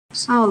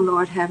Oh,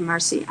 Lord have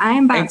mercy. I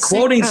am about sick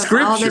quoting of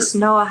scripture. all this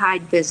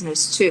Noahide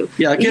business, too.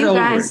 Yeah, get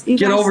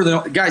over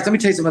the guys, let me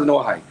tell you something about the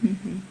Noahide.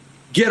 Mm-hmm.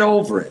 Get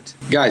over it.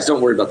 Guys,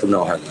 don't worry about the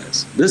Noahide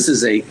lens. This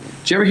is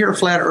did you ever hear of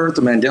flat earth,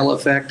 the Mandela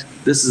effect?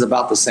 This is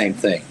about the same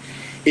thing.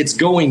 It's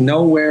going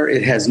nowhere.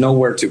 It has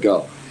nowhere to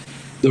go.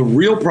 The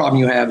real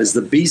problem you have is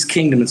the beast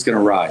kingdom that's going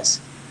to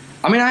rise.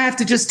 I mean, I have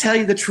to just tell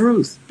you the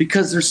truth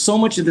because there's so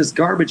much of this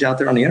garbage out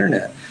there on the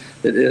internet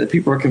that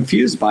people are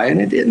confused by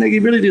it, and they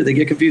really do. They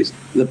get confused.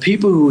 The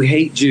people who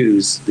hate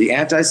Jews, the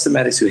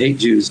anti-Semitics who hate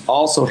Jews,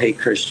 also hate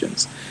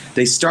Christians.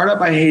 They start out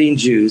by hating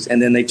Jews,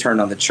 and then they turn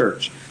on the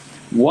church.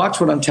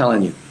 Watch what I'm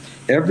telling you.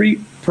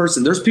 Every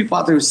person, there's people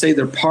out there who say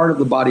they're part of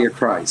the body of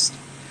Christ.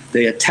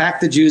 They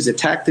attack the Jews,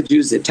 attack the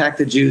Jews, attack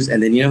the Jews,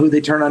 and then you know who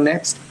they turn on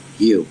next?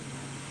 You.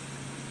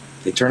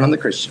 They turn on the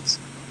Christians.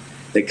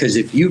 Because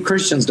if you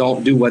Christians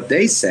don't do what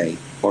they say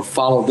or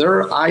follow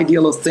their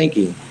ideal of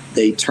thinking,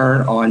 they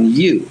turn on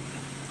you.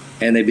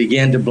 And they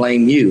begin to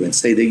blame you and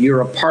say that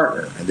you're a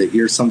partner and that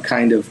you're some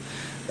kind of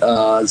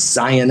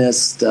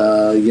Zionist,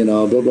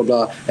 blah, blah,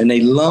 blah. And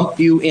they lump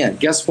you in.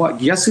 Guess what?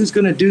 Guess who's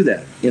going to do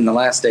that in the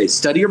last days?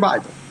 Study your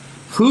Bible.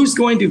 Who's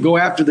going to go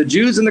after the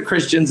Jews and the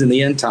Christians in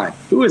the end time?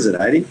 Who is it,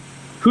 Heidi?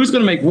 Who's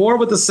going to make war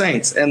with the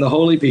saints and the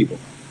holy people?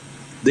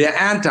 The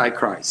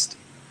Antichrist.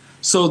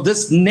 So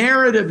this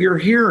narrative you're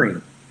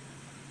hearing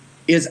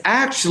is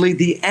actually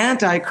the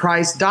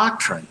Antichrist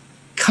doctrine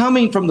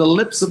coming from the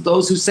lips of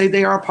those who say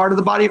they are a part of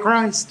the body of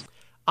Christ.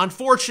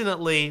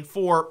 Unfortunately,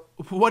 for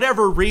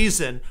whatever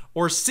reason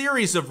or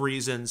series of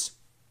reasons,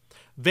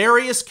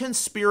 various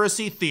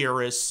conspiracy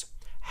theorists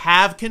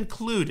have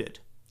concluded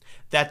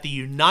that the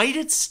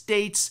United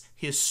States'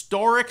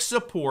 historic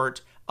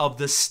support of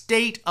the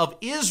state of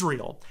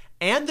Israel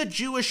and the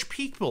Jewish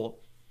people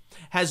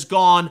has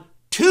gone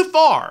too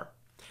far,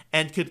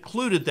 and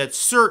concluded that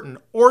certain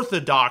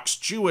Orthodox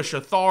Jewish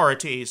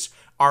authorities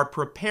are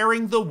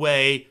preparing the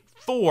way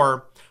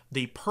for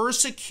the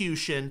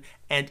persecution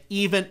and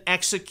even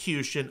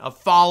execution of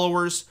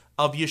followers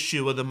of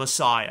Yeshua the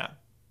Messiah.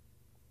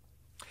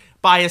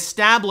 By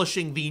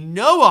establishing the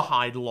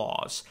Noahide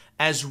laws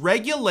as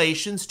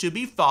regulations to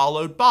be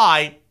followed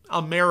by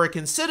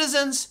American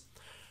citizens,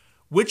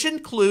 which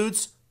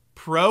includes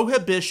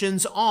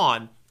prohibitions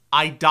on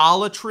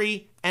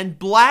idolatry and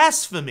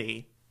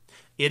blasphemy,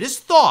 it is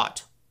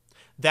thought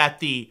that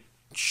the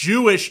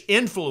Jewish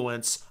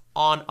influence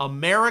on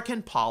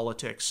American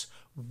politics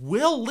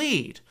will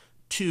lead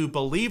to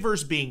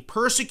believers being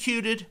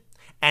persecuted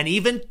and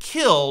even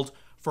killed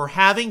for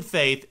having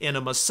faith in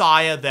a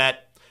Messiah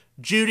that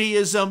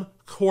Judaism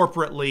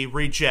corporately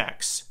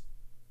rejects.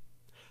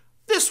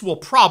 This will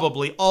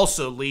probably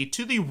also lead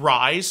to the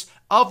rise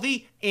of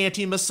the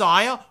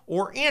anti-Messiah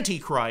or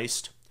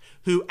Antichrist,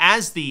 who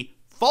as the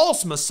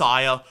false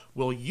Messiah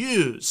will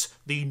use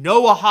the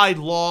Noahide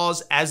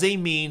laws as a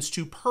means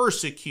to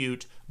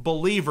persecute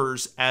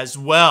believers as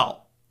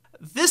well.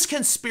 This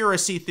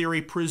conspiracy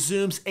theory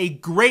presumes a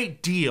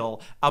great deal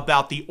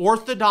about the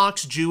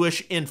Orthodox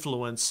Jewish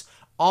influence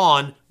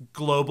on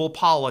global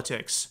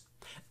politics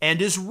and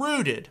is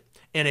rooted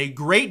in a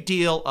great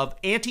deal of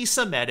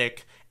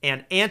anti-Semitic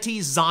and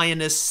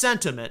anti-Zionist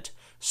sentiment,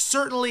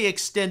 certainly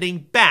extending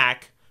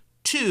back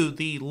to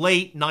the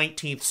late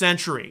 19th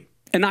century.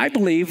 And I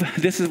believe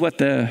this is what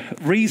the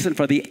reason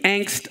for the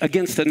angst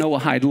against the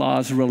Noahide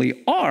laws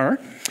really are.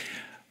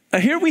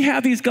 Here we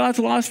have these God's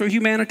laws for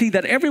humanity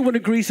that everyone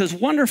agrees is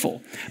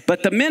wonderful.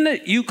 But the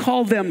minute you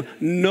call them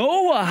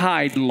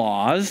Noahide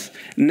laws,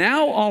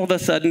 now all of a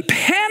sudden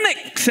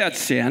panic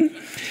sets in.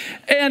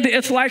 And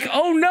it's like,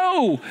 oh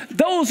no,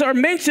 those are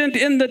mentioned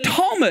in the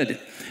Talmud.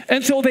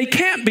 And so they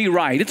can't be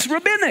right. It's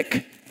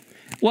rabbinic.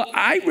 Well,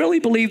 I really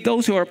believe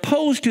those who are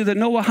opposed to the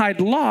Noahide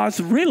laws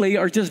really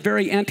are just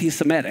very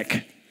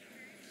anti-Semitic.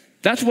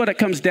 That's what it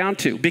comes down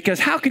to. Because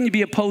how can you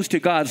be opposed to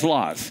God's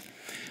laws?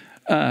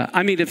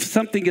 I mean, if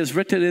something is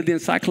written in the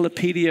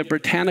Encyclopedia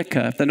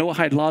Britannica, if the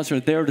Noahide laws are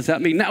there, does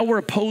that mean now we're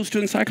opposed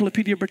to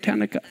Encyclopedia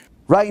Britannica?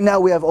 Right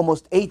now we have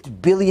almost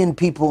 8 billion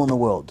people in the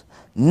world.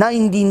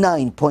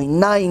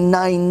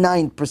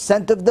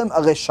 99.999% of them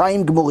are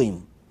Reshaim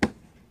Gmurim.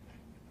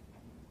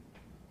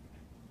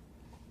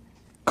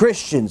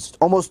 Christians,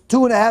 almost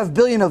 2.5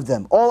 billion of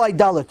them, all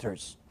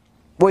idolaters.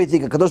 What do you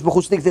think? Kadosh Baruch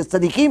Hu thinks they're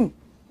tzaddikim?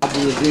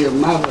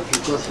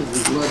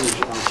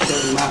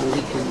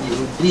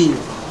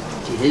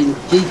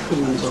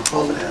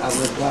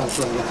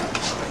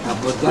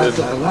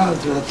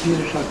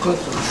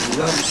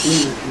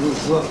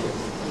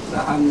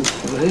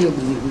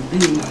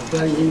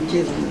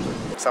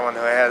 Someone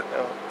who has,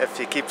 if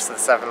he keeps the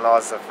 7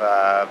 laws of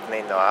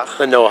Bnei Noach.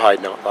 The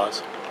Noahide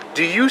laws.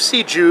 Do you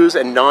see Jews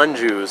and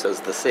non-Jews as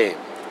the same?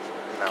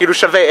 כאילו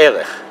שווה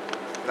ערך.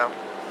 No.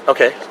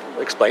 Okay,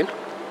 explain.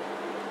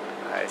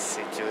 I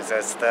see Jews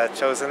as the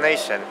chosen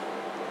nation.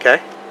 Okay.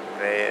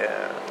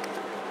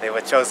 They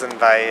were chosen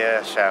by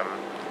Hashem.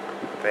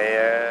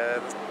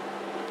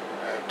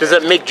 Does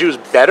it make Jews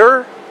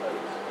better?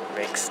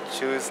 Makes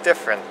Jews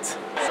different.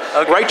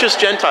 Okay. Righteous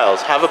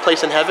Gentiles have a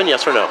place in heaven,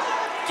 yes or no?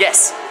 Yes,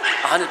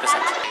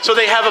 100%. So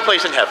they have a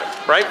place in heaven,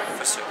 right?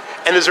 For sure.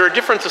 And is there a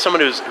difference to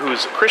someone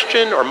who's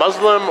Christian or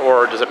Muslim,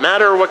 or does it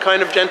matter what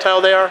kind of Gentile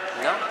they are?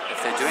 No, if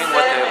they're doing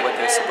what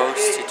they're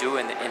supposed to do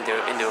in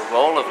their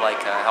role of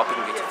like helping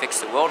to fix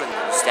the world and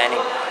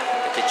understanding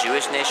that the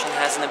Jewish nation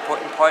has an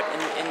important part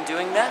in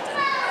doing that,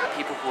 and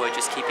people who are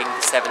just keeping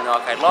the 7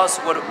 Noahide laws,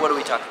 what are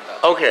we talking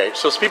about? Okay,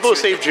 so people who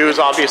save Jews,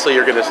 obviously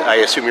I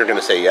assume you're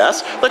gonna say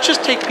yes. Let's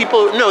just take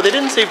people, no, they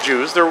didn't save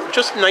Jews, they're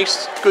just nice,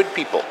 good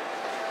people.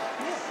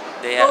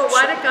 They have, well,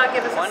 why did God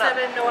give us the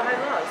 7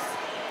 Noahide laws?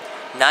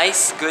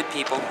 Nice, good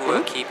people who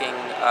are keeping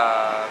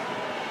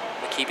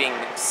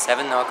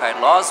 7 Noahide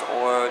laws,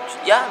 or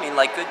yeah, I mean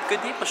like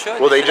good people. Sure.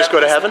 Will they just go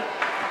to heaven?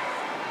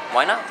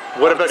 Why not?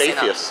 What about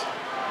atheists?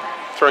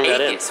 Throwing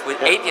atheists, that in.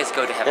 Would atheists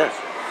go to heaven?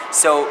 Yeah.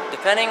 So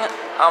depending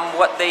on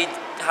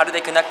how do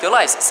they conduct their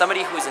lives?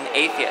 Somebody who's an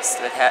atheist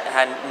that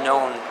hadn't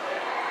known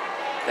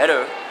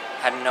better,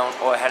 hadn't known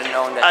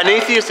that. An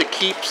atheist that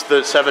keeps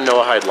the 7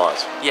 Noahide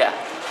laws. Yeah.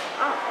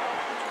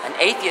 An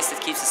atheist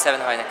that keeps the 7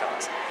 Noahide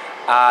laws.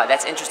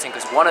 That's interesting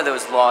because one of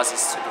those laws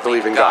is to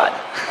believe in God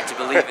and to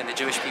believe in the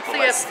Jewish people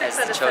as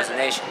the chosen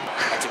nation,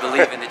 and to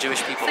believe in the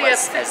Jewish people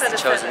as the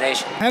chosen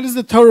nation. How does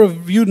the Torah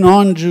view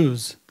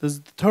non-Jews?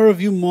 Does the Torah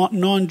view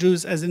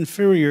non-Jews as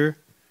inferior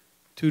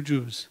to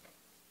Jews?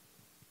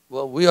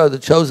 Well, we are the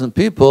chosen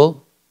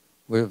people.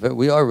 We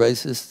are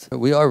racist.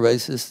 We are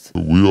racist.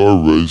 We are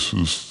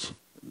racist.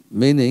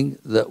 Meaning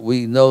that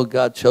we know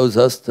God chose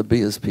us to be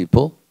His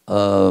people.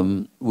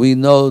 We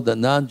know that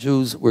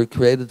non-Jews were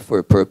created for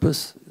a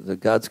purpose. They're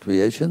God's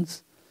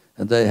creations,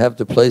 and they have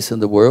their place in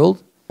the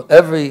world.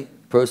 Every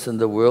person in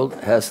the world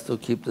has to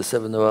keep the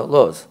 7 Noahide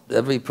laws.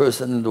 Every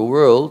person in the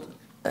world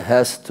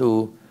has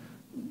to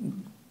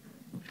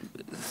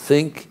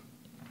think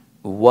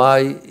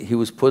why he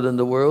was put in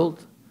the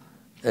world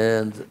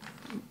and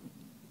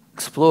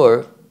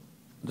explore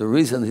the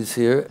reason he's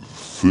here.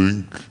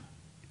 Think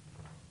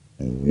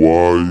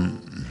why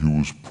he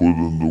was put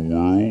in the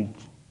world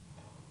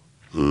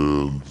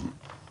and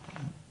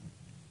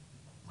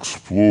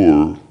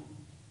explore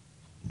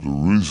the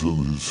reason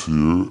he's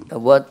here.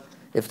 What,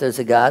 if there's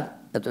a God,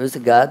 if there is a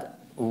God,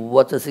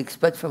 what does he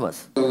expect from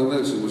us?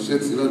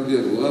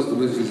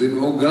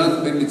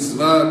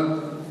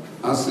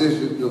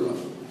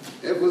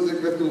 איפה זה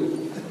כתוב?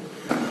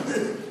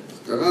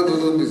 קראנו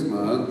לא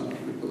מזמן,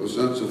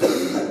 בפרשת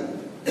שופטים,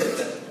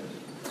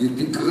 כי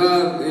תקרא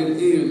אל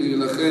עיר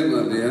להילחם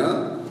עליה,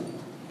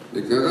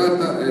 וקראת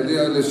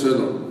אליה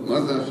לשלום.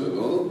 מה זה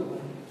השלום?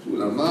 שהוא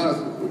למס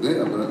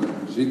וכו', אבל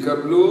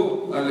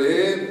שיקבלו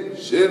עליהם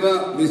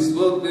 7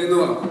 מצוות בני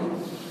נוח.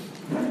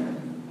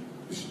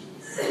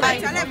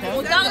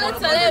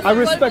 I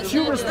respect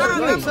you, respect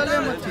me.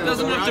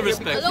 Doesn't have to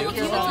respect you.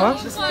 Huh?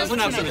 Doesn't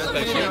have to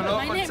respect you.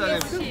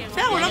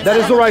 That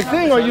is the right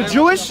thing. Are you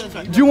Jewish?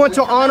 Do you want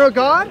to honor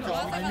God?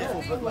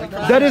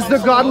 That is the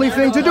godly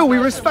thing to do. We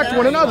respect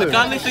one another. The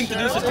godly thing to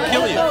do is just to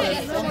kill you.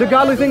 The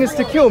godly thing is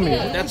to kill me.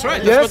 That's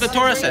right. That's yes? what the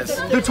Torah says.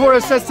 The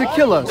Torah says to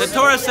kill us. The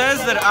Torah says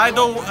that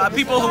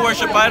people who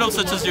worship idols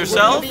such as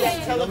yourself,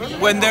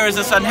 when there is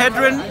a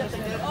Sanhedrin,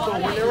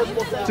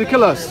 to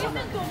kill us.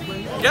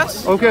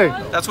 Yes. Okay.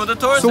 That's what the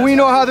Torah says. So we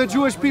know how the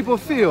Jewish people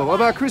feel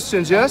about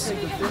Christians, yes?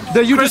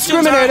 That you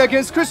discriminate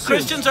against Christians.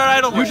 Christians are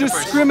idol worshippers.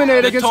 You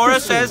discriminate against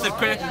Christians. The Torah says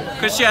that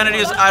Christianity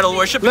is idol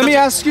worship. Let me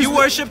ask you. You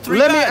worship 3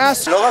 Let me gods.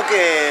 ask. לא רק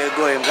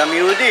גויים, גם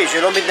יהודי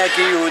שלא מתנהג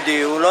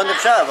כיהודי, הוא לא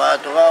נחשב.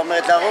 התורה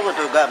אומרת להרוג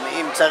אותו גם,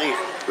 אם צריך.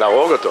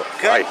 להרוג אותו?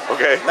 כן.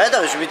 אוקיי. בטח,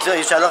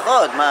 יש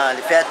הלכות. מה,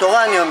 לפי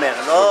התורה אני אומר,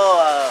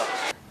 לא...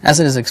 As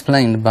it is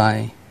explained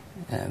by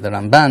the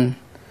Ramban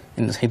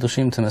in the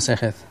Chidushim to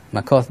Masechet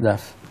Makot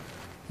Daf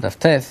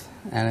Teth,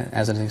 and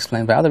as it is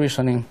explained by other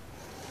Rishonim,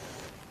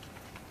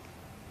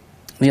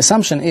 the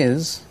assumption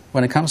is,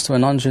 when it comes to a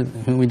non-Jew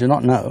whom we do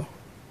not know,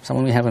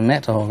 someone we haven't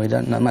met or we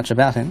don't know much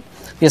about him,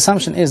 the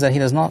assumption is that he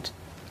does not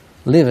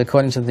live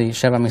according to the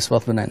Sheva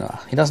Mitzvot B'nai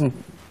Noach. He doesn't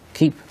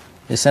keep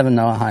the 7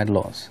 Noahide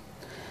laws.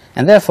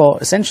 And therefore,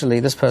 essentially,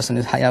 this person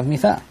is Hayav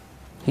Mitha.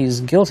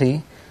 He's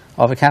guilty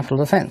of a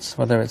capital offense,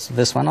 whether it's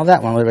this one or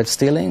that one, whether it's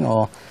stealing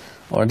or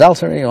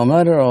adultery or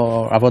murder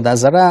or Avodah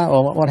Zarah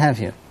or what have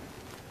you.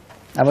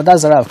 Avodah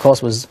Zarah, of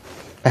course, was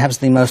perhaps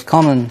the most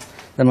common,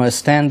 the most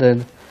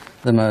standard,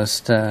 the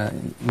most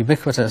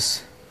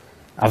ubiquitous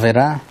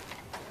Avirah,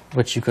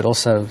 which you could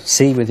also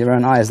see with your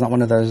own eyes, not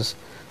one of those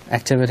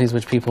activities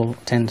which people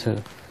tend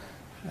to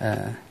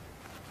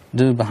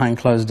do behind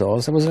closed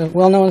doors. It was a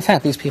well-known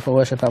fact, these people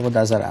worship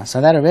Avodah Zarah.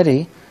 So that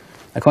already,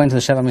 according to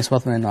the Sheva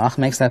Mitzvot B'nai Noach,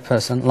 makes that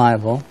person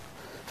liable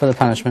for the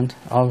punishment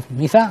of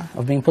mitha,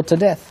 of being put to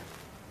death.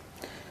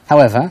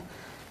 However,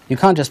 you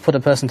can't just put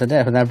a person to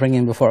death without bringing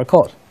him before a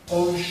court.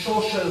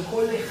 עונשו של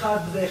כל אחד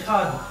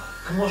ואחד,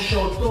 כמו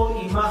שאותו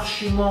יימח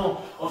שמו,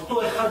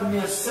 אותו אחד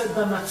מייסד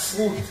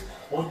הנצרות,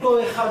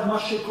 אותו אחד מה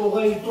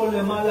שקורה איתו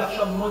למעלה,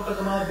 עכשיו מות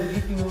הגמרא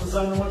בגיטין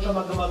ומזין ומות שם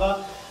הגמרא,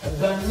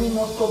 דנים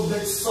אותו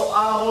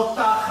בצואה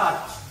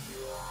רותחת,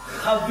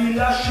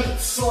 חבילה של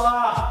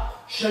צואה,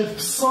 של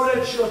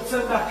פסולת שיוצא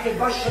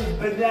מהקיבה של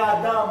בני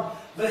האדם,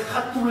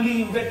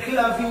 וחתולים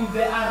וכלבים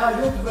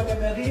ואריות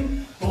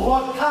ונמרים,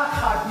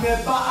 רותחת,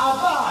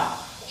 מבעבעת.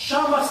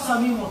 שמה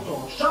שמים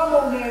אותו, שמה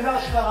הוא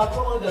נענש ככה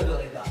כל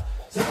רגע.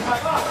 זה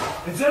ככה,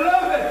 את זה לא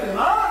הבאתם,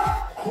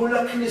 כל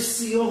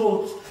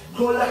הכנסיות,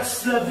 כל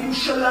הצלבים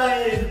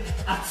שלהם,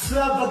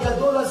 הצלב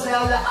הגדול הזה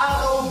על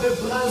הארו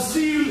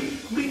בברזיל,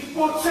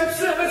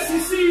 מתפוצץ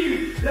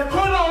לרסיסים,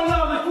 לכל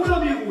העולם,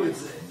 וכולם יראו את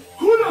זה.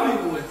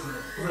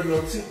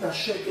 ולהוציא את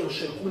השקר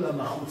של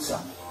כולם החוצה,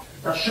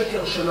 את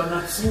השקר של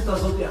הנצרות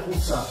הזאת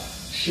החוצה,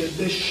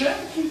 שבשם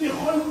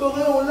כביכול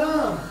בורא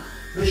עולם,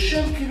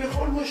 בשם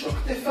כביכול יש לו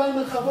כתפיים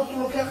מרחבות,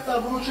 הוא לוקח את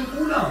העבודות של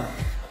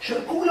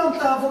כולם,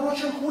 את העבודות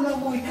של כולם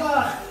הוא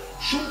ייקח,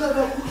 שום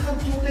דבר, כולכם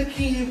תהיו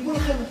נקיים,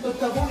 כולכם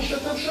תבואו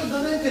לשתם של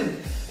גן עדן.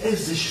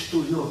 איזה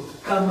שטויות,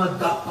 כמה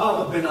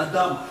דפר בן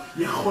אדם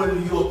יכול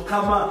להיות,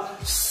 כמה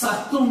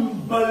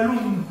סתום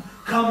בלום,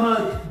 כמה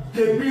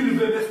דביל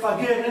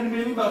ומפגר, אין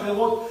מילים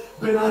אחרות,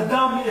 בן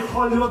אדם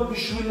יכול להיות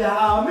בשביל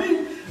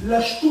להאמין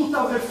לשטות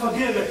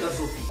המפגרת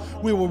הזאת.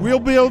 We will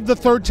rebuild the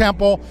third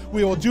temple.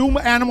 We will do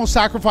animal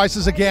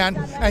sacrifices again,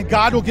 and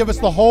God will give us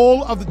the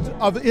whole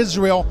of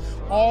Israel,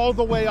 all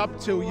the way up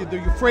to the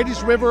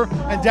Euphrates River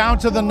and down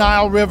to the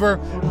Nile River.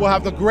 We'll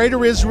have the greater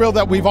Israel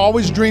that we've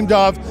always dreamed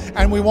of,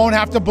 and we won't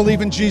have to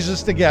believe in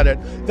Jesus to get it.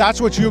 That's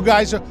what you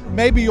guys are.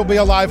 Maybe you'll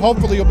be alive.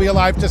 Hopefully, you'll be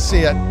alive to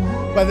see it.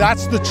 But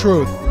that's the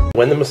truth.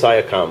 When the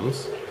Messiah comes,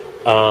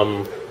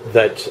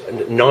 that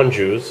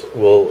non-Jews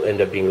will end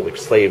up being like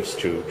slaves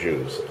to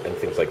Jews and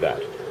things like that.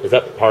 Is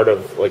that part of,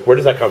 like, where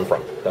does that come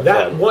from?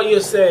 What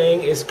you're saying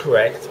is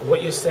correct.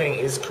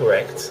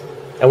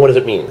 And what does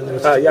it mean?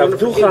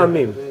 יעבדוך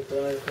עמים.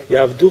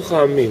 יעבדוך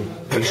עמים.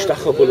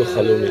 וישתחוו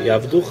לחלומי.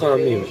 יעבדוך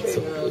עמים.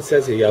 It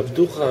says here,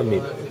 יעבדוך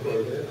עמים.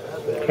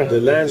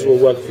 The lands will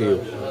work for you.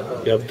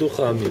 יעבדוך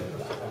עמים.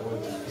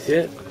 See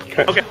it?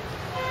 Okay.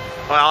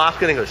 Well, I'll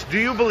ask in English. Do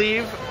you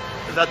believe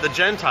that the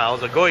Gentiles,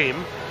 the Goyim,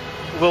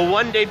 will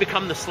one day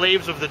become the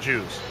slaves of the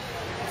Jews?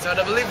 It's not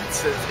a belief,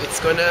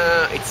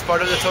 it's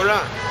part of the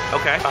Torah.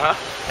 Okay.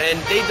 And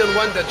they don't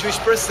want the Jewish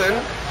person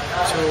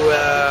to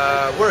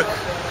work.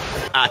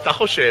 אתה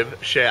חושב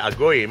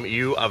שהגויים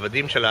יהיו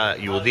עבדים של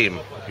היהודים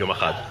יום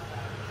אחד?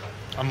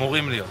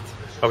 אמורים להיות.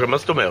 אוקיי, מה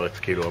זאת אומרת,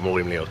 כאילו,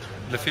 אמורים להיות?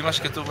 לפי מה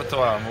שכתוב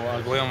בתורה,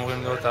 הגויים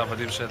אמורים להיות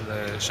העבדים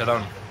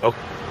שלנו.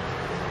 אוקיי.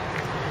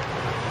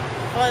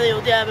 הרוב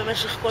היהודי היה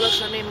במשך כל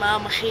השנים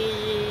העם הכי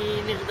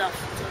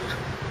נרדף.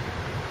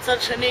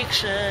 מצד שני,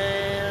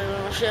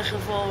 כשמשיח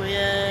יבוא, הוא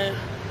יהיה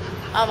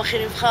העם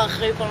הכי נבחר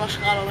אחרי כל מה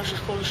שקרה לו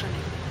במשך כל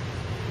השנים.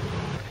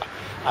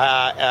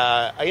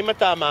 האם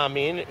אתה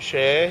מאמין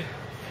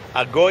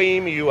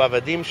שהגויים יהיו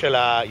עבדים של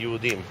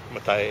היהודים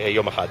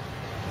יום אחד?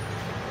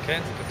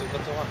 כן, זה כתוב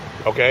בתורה.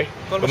 אוקיי,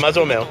 ומה זה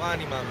אומר? כל מה שכתוב בתורה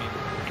אני מאמין.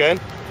 כן?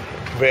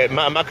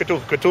 ומה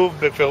כתוב? כתוב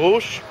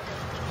בפירוש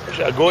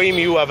שהגויים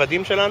יהיו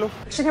עבדים שלנו?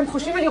 כשאתם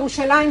חושבים על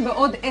ירושלים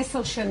בעוד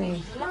 10 שנים,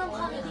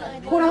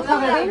 כולם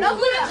חרדים? לא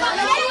כולם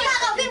חרדים,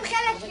 ערבים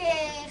חלק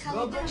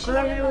חרדים.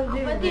 כולם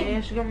יהודים,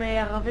 ויש גם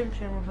ערבים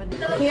שהם עבדים.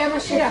 תהיה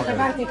משיח,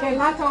 הבנתי, כן,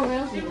 מה אתה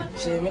אומר?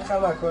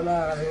 שמלחמה כל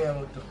הערבים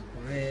ימותו,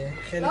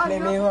 וחלק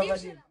מהם יהיו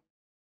עבדים.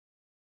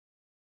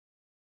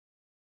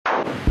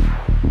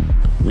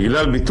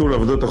 בגלל ביטול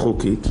העבדות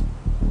החוקית,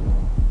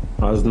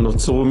 אז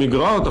נוצרו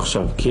מגרעות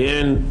עכשיו, כי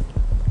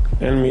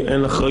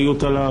אין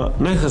אחריות על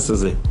הנכס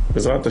הזה.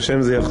 בעזרת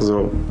השם זה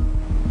יחזור.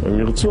 הם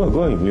ירצו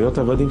הגויים להיות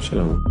עבדים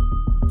שלנו.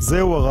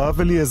 זהו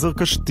הרב אליעזר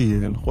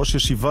קשתיאל, ראש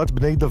ישיבת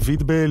בני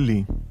דוד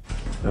בעלי.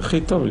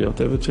 הכי טוב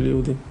להיות עבד של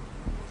יהודים.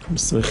 הם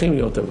שמחים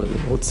להיות עבדים,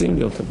 רוצים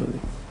להיות עבדים.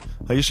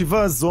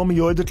 הישיבה הזו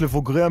מיועדת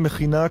לבוגרי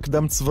המכינה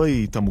הקדם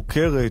צבאית,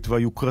 המוכרת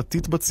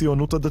והיוקרתית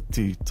בציונות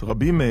הדתית.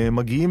 רבים מהם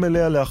מגיעים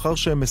אליה לאחר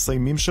שהם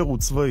מסיימים שירות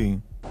צבאי.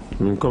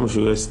 במקום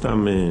שהוא יהיה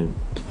סתם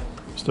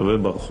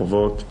מסתובב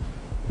ברחובות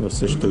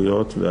ועושה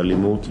שטויות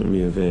ואלימות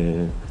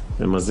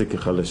ומזיק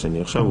אחד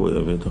לשני. עכשיו הוא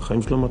עבד,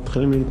 החיים שלו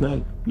מתחילים להתנהל.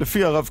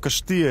 לפי הרב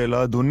קשתיאל,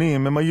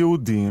 האדונים הם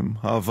היהודים,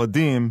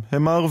 העבדים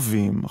הם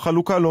הערבים.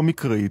 החלוקה לא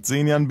מקרית, זה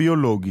עניין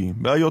ביולוגי,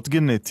 בעיות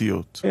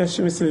גנטיות. יש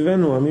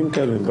מסביבנו עמים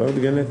כאלה, בעיות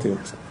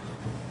גנטיות.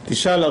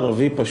 תשאל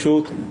ערבי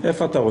פשוט,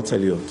 איפה אתה רוצה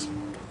להיות?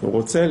 הוא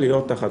רוצה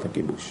להיות תחת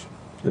הכיבוש.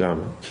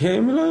 למה? כי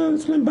הם לא,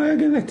 יש להם בעיה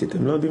גנטית,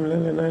 הם לא יודעים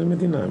לנהל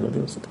מדינה, הם לא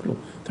יודעים לעשות כלום.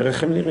 תראה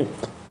איך הם נראים.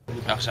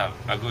 עכשיו,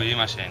 הגויים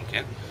מה שהם,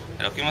 כן?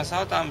 אלוקים עשה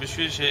אותם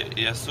בשביל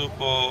שיעשו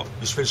פה...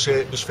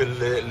 בשביל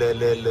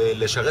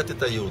לשרת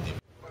את היהודים.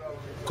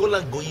 כל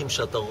הגויים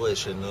שאתה רואה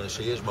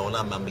שיש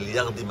בעולם,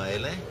 המיליארדים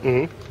האלה,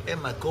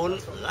 הם הכל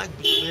רק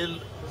בשביל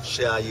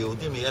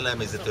שהיהודים יהיה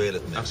להם איזה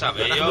תועלת. עכשיו,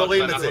 אנחנו לא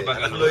רואים את זה,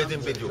 אנחנו לא יודעים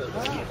בדיוק.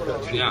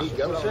 כן,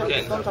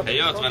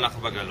 היות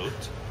ואנחנו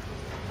בגלות,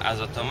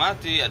 אז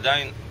אוטומטי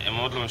עדיין הם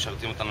עוד לא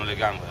משרתים אותנו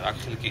לגמרי, רק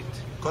חלקית.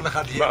 כל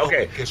אחד יהיה לו,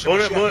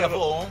 כשמשיח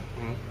יבוא,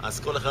 אז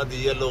כל אחד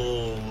יהיה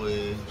לו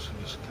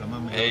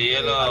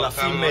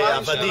אלפים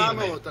עבדים,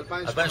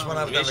 2,800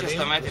 עבדים.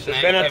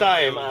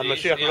 בינתיים,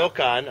 המשיח לא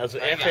כאן, אז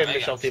איך הם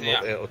משרתים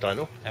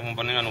אותנו? הם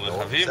בונים לנו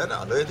רכבים, בסדר,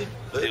 לא יודעים.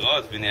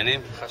 דירות, בניינים,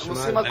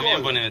 חשמל, למי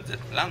הם בונים את זה?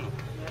 לנו.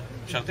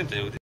 משרתים את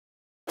היהודים.